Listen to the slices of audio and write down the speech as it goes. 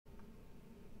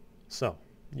So,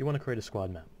 you want to create a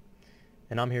squad map,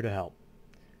 and I'm here to help.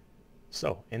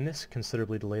 So, in this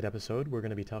considerably delayed episode, we're going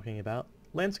to be talking about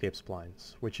landscape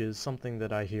splines, which is something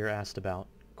that I hear asked about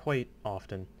quite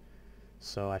often,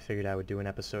 so I figured I would do an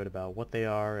episode about what they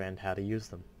are and how to use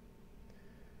them.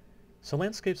 So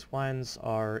landscape splines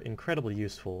are incredibly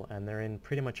useful, and they're in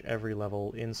pretty much every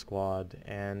level in Squad,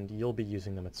 and you'll be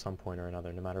using them at some point or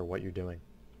another, no matter what you're doing.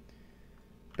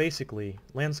 Basically,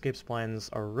 landscape splines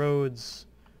are roads,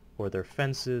 or they're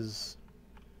fences,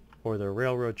 or they're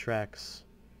railroad tracks.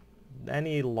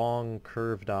 Any long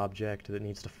curved object that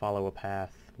needs to follow a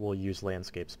path will use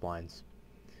landscape splines.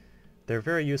 They're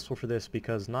very useful for this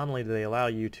because not only do they allow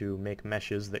you to make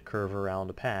meshes that curve around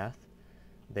a path,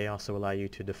 they also allow you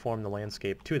to deform the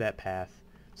landscape to that path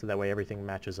so that way everything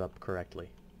matches up correctly.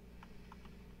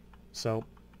 So,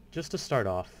 just to start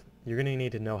off, you're going to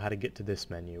need to know how to get to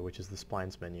this menu, which is the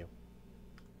Splines menu.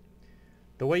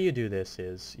 The way you do this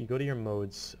is, you go to your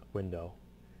Modes window,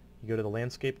 you go to the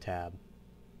Landscape tab,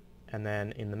 and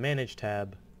then in the Manage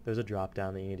tab, there's a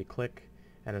drop-down that you need to click,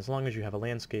 and as long as you have a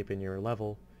landscape in your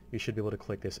level, you should be able to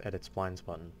click this Edit Splines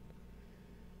button.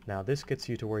 Now this gets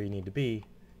you to where you need to be.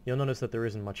 You'll notice that there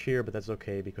isn't much here, but that's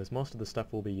okay because most of the stuff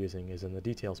we'll be using is in the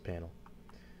Details panel.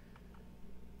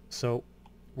 So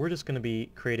we're just going to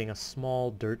be creating a small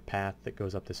dirt path that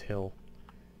goes up this hill,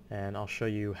 and I'll show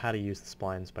you how to use the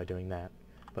splines by doing that.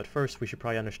 But first we should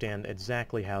probably understand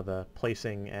exactly how the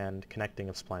placing and connecting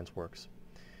of splines works.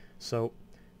 So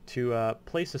to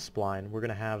place a spline, we're going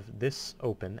to have this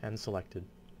open and selected,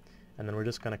 and then we're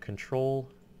just going to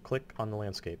Control-click on the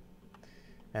landscape.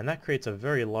 And that creates a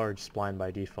very large spline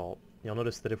by default. You'll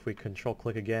notice that if we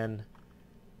Control-click again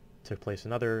to place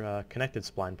another connected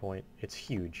spline point, it's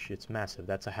huge, it's massive.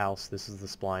 That's a house, this is the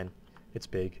spline, it's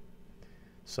big.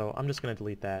 So I'm just going to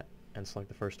delete that and select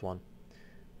the first one.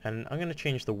 And I'm going to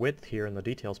change the width here in the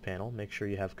Details panel, make sure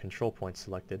you have control points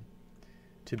selected,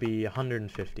 to be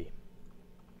 150.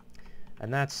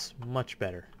 And that's much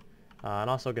better. I'm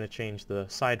also going to change the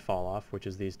side fall off, which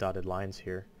is these dotted lines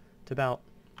here, to about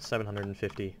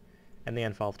 750, and the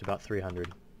end fall off to about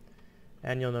 300.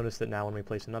 And you'll notice that now when we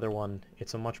place another one,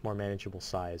 it's a much more manageable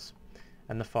size,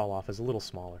 and the fall off is a little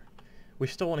smaller. We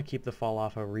still want to keep the fall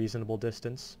off a reasonable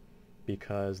distance,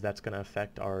 because that's going to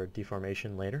affect our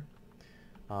deformation later.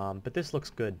 But this looks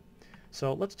good.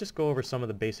 So let's just go over some of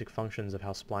the basic functions of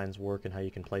how splines work and how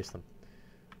you can place them.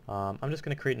 I'm just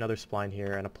going to create another spline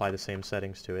here and apply the same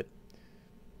settings to it.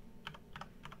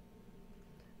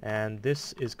 And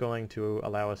this is going to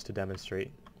allow us to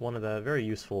demonstrate one of the very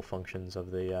useful functions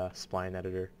of the spline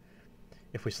editor.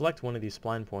 If we select one of these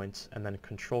spline points and then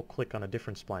Control-click on a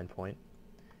different spline point,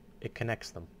 it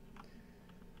connects them.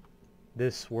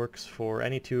 This works for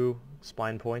any two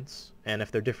spline points, and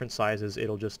if they're different sizes,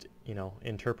 it'll just,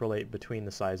 interpolate between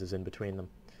the sizes in between them.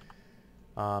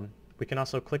 We can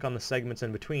also click on the segments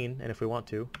in between, and if we want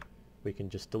to, we can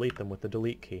just delete them with the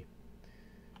delete key.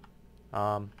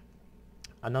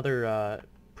 Another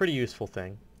pretty useful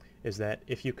thing is that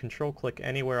if you Control-click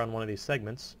anywhere on one of these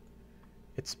segments,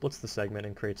 it splits the segment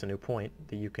and creates a new point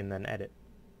that you can then edit.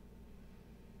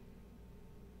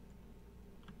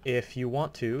 If you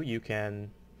want to, you can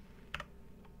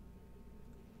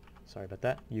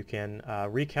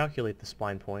recalculate the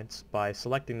spline points by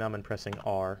selecting them and pressing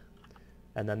R,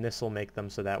 and then this will make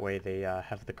them so that way they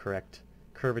have the correct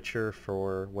curvature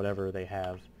for whatever they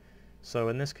have. So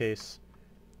in this case,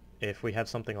 if we have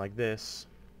something like this,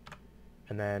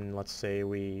 and then let's say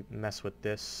we mess with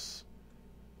this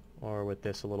or with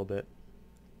this a little bit,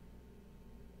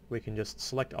 we can just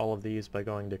select all of these by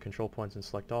going to Control Points and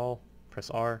select all, press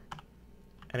R,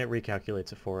 and it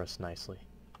recalculates it for us nicely.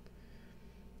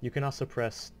 You can also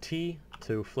press T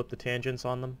to flip the tangents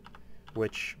on them,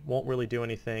 which won't really do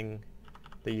anything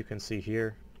that you can see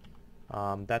here.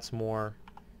 That's more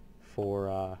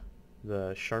for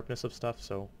the sharpness of stuff,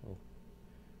 so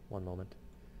one moment.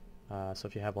 So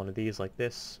if you have one of these like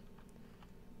this,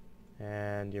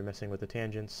 and you're messing with the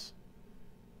tangents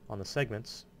on the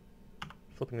segments,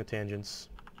 flipping the tangents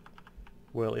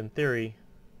will, in theory,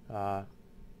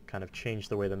 kind of change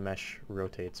the way the mesh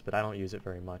rotates, but I don't use it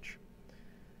very much.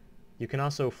 You can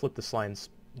also flip the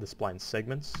spline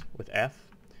segments with F.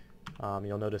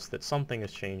 You'll notice that something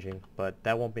is changing, but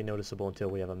that won't be noticeable until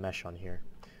we have a mesh on here.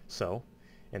 So,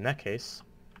 in that case,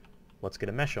 let's get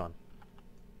a mesh on.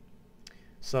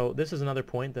 So this is another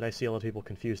point that I see a lot of people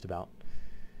confused about.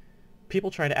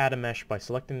 People try to add a mesh by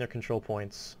selecting their control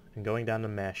points and going down to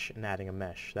mesh and adding a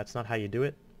mesh. That's not how you do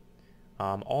it.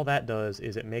 All that does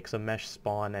is it makes a mesh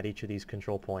spawn at each of these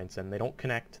control points, and they don't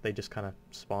connect, they just kind of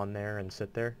spawn there and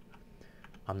sit there.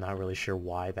 I'm not really sure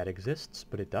why that exists,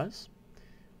 but it does.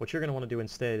 what you're going to want to do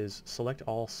instead is select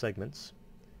all segments,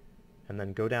 and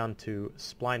then go down to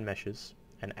Spline Meshes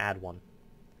and add one.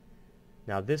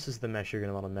 Now this is the mesh you're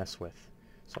going to want to mess with.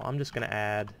 So I'm just going to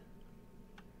add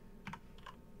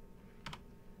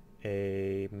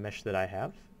a mesh that I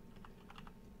have,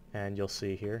 and you'll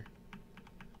see here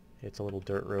it's a little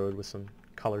dirt road with some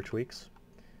color tweaks.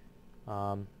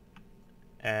 And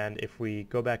if we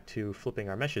go back to flipping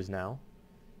our meshes now,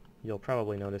 you'll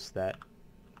probably notice that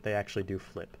they actually do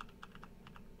flip.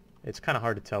 It's kind of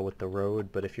hard to tell with the road,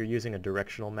 but if you're using a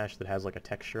directional mesh that has like a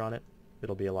texture on it,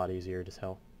 it'll be a lot easier to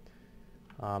tell.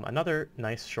 Another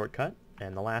nice shortcut,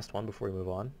 and the last one before we move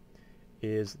on,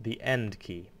 is the End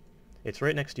key. It's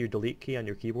right next to your Delete key on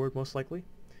your keyboard most likely,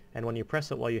 and when you press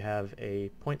it while you have a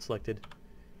point selected,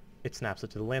 it snaps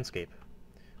it to the landscape,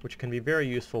 which can be very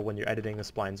useful when you're editing the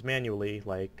splines manually,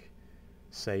 like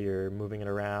say you're moving it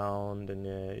around and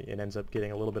it ends up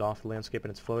getting a little bit off the landscape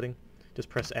and it's floating. Just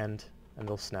press End and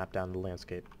they'll snap down the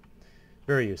landscape.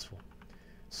 Very useful.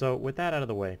 So with that out of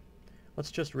the way,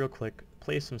 let's just real quick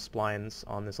place some splines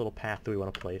on this little path that we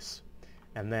want to place,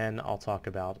 and then I'll talk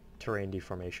about terrain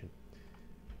deformation.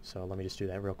 So let me just do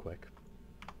that real quick.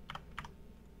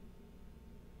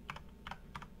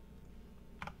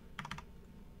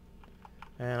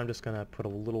 And I'm just going to put a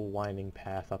little winding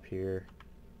path up here,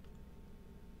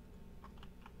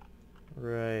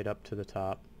 right up to the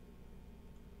top.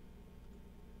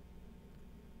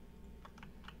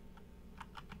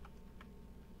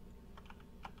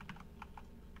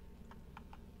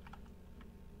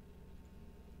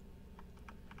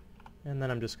 And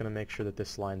then I'm just going to make sure that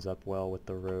this lines up well with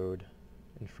the road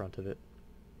in front of it.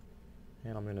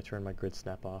 And I'm going to turn my grid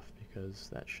snap off because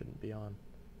that shouldn't be on.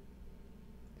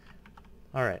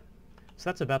 Alright, so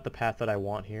that's about the path that I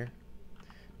want here.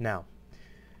 Now,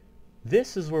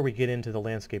 this is where we get into the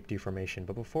landscape deformation,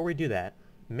 but before we do that,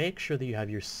 make sure that you have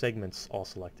your segments all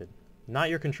selected. Not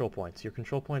your control points. Your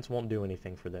control points won't do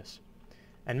anything for this.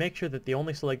 And make sure that the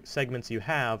only segments you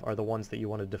have are the ones that you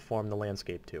want to deform the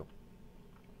landscape to.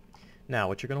 Now,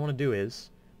 what you're going to want to do is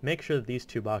make sure that these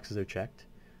two boxes are checked.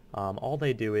 All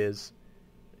they do is,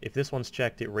 if this one's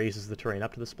checked, it raises the terrain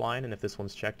up to the spline, and if this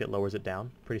one's checked, it lowers it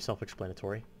down. Pretty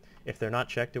self-explanatory. If they're not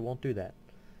checked, it won't do that.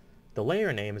 The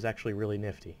layer name is actually really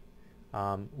nifty.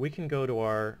 We can go to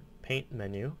our Paint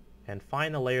menu and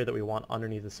find the layer that we want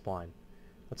underneath the spline.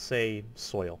 Let's say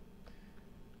soil.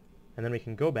 And then we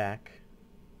can go back,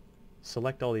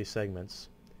 select all these segments,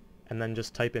 and then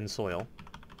just type in soil.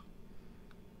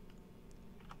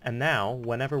 And now,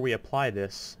 whenever we apply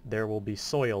this, there will be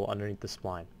soil underneath the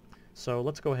spline. So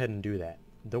let's go ahead and do that.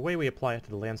 The way we apply it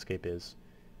to the landscape is,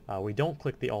 we don't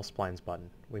click the All Splines button.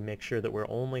 We make sure that we're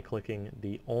only clicking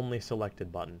the Only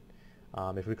Selected button.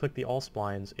 If we click the All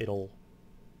Splines, it'll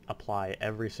apply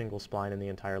every single spline in the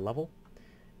entire level.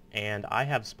 And I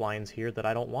have splines here that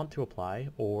I don't want to apply,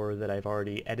 or that I've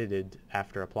already edited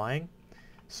after applying.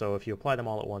 So if you apply them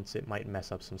all at once, it might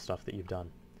mess up some stuff that you've done.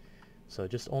 So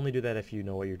just only do that if you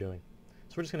know what you're doing.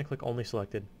 So we're just going to click Only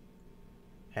Selected,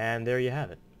 and there you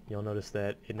have it. You'll notice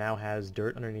that it now has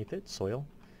dirt underneath it, soil,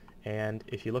 and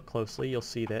if you look closely, you'll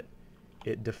see that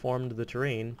it deformed the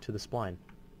terrain to the spline.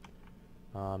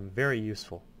 Very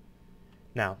useful.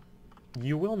 Now,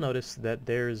 you will notice that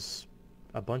there's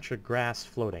a bunch of grass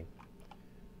floating,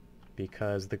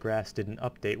 because the grass didn't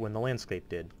update when the landscape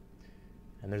did.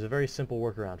 And there's a very simple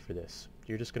workaround for this.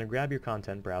 You're just going to grab your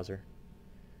content browser,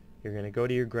 you're going to go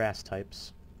to your grass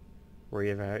types, where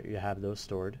you have those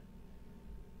stored,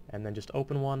 and then just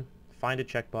open one, find a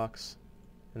checkbox,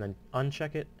 and then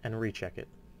uncheck it and recheck it.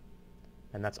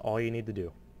 And that's all you need to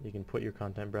do. You can put your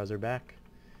content browser back,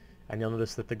 and you'll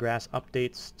notice that the grass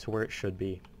updates to where it should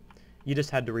be. You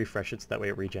just had to refresh it so that way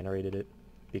it regenerated it,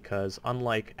 because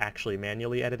unlike actually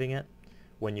manually editing it,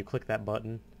 when you click that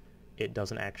button, it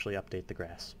doesn't actually update the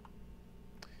grass.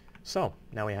 So,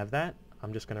 now we have that.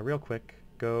 I'm just going to real quick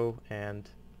go and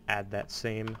add that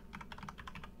same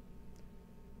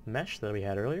mesh that we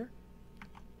had earlier.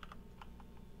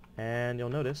 And you'll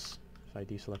notice, if I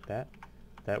deselect that,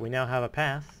 that we now have a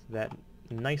path that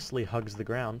nicely hugs the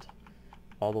ground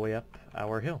all the way up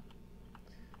our hill.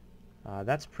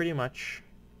 That's pretty much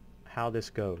how this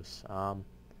goes.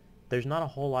 There's not a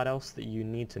whole lot else that you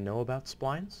need to know about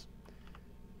splines.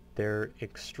 They're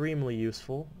extremely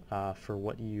useful for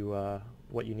what you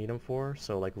need them for.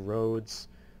 So like roads,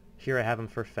 here I have them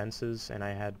for fences, and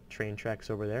I had train tracks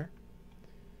over there.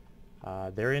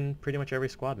 They're in pretty much every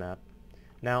squad map.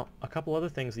 Now, a couple other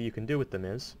things that you can do with them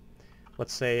is,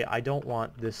 let's say I don't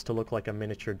want this to look like a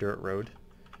miniature dirt road.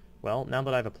 Well, now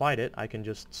that I've applied it, I can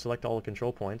just select all the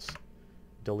control points,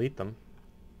 delete them,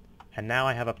 And now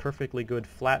I have a perfectly good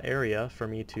flat area for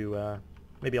me to,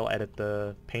 maybe I'll edit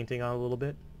the painting on a little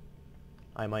bit.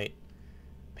 I might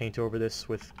paint over this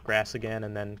with grass again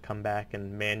and then come back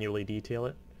and manually detail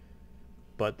it.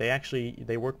 But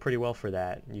they work pretty well for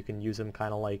that. You can use them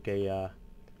kind of like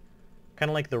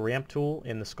the ramp tool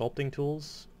in the sculpting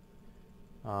tools,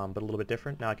 but a little bit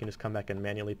different. Now I can just come back and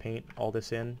manually paint all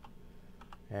this in,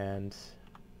 and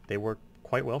they work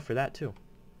quite well for that too.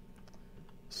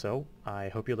 So I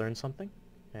hope you learned something,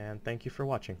 and thank you for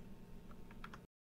watching.